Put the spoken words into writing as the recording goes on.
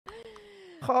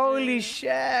Holy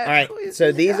shit. All right,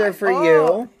 so these are for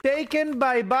you. Taken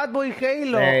by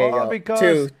BadBoyHalo. There you go.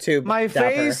 Because two my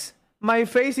dapper.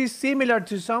 face is similar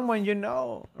to someone you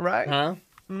know, right? Huh?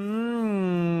 Okay,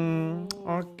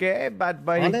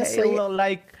 BadBoyHalo,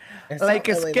 like it's like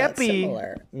not a really that Skeppy.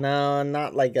 similar. No,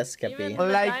 not like a Skeppy.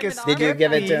 Like a Did you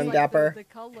give it to him, Dapper?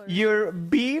 Your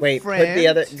B Wait, friend. put the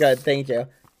other. Good, thank you.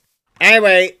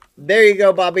 Anyway, there you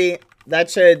go, Bobby.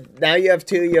 That should. Now you have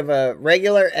two. You have a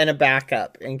regular and a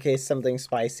backup in case something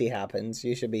spicy happens.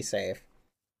 You should be safe.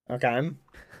 Okay.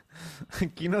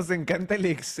 Aquí nos encanta el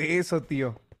exceso,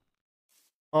 tío.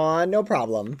 No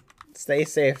problem. Stay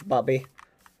safe, Bobby.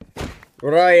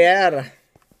 Roier.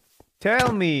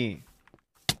 Tell me.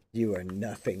 You are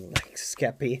nothing like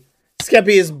Skeppy.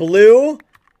 Skeppy is blue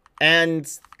and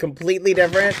completely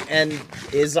different, and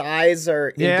his eyes are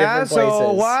in different places.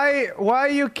 So why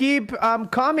you keep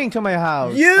coming to my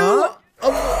house?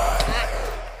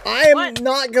 I am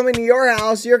not coming to your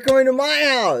house. You're coming to my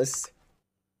house.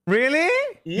 Really?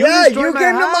 Yeah, you came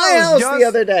to my house the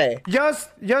other day.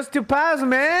 Just to pass,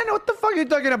 man. What the fuck are you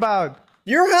talking about?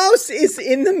 Your house is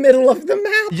in the middle of the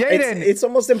map. Jaden, it's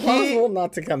almost impossible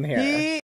not to come here.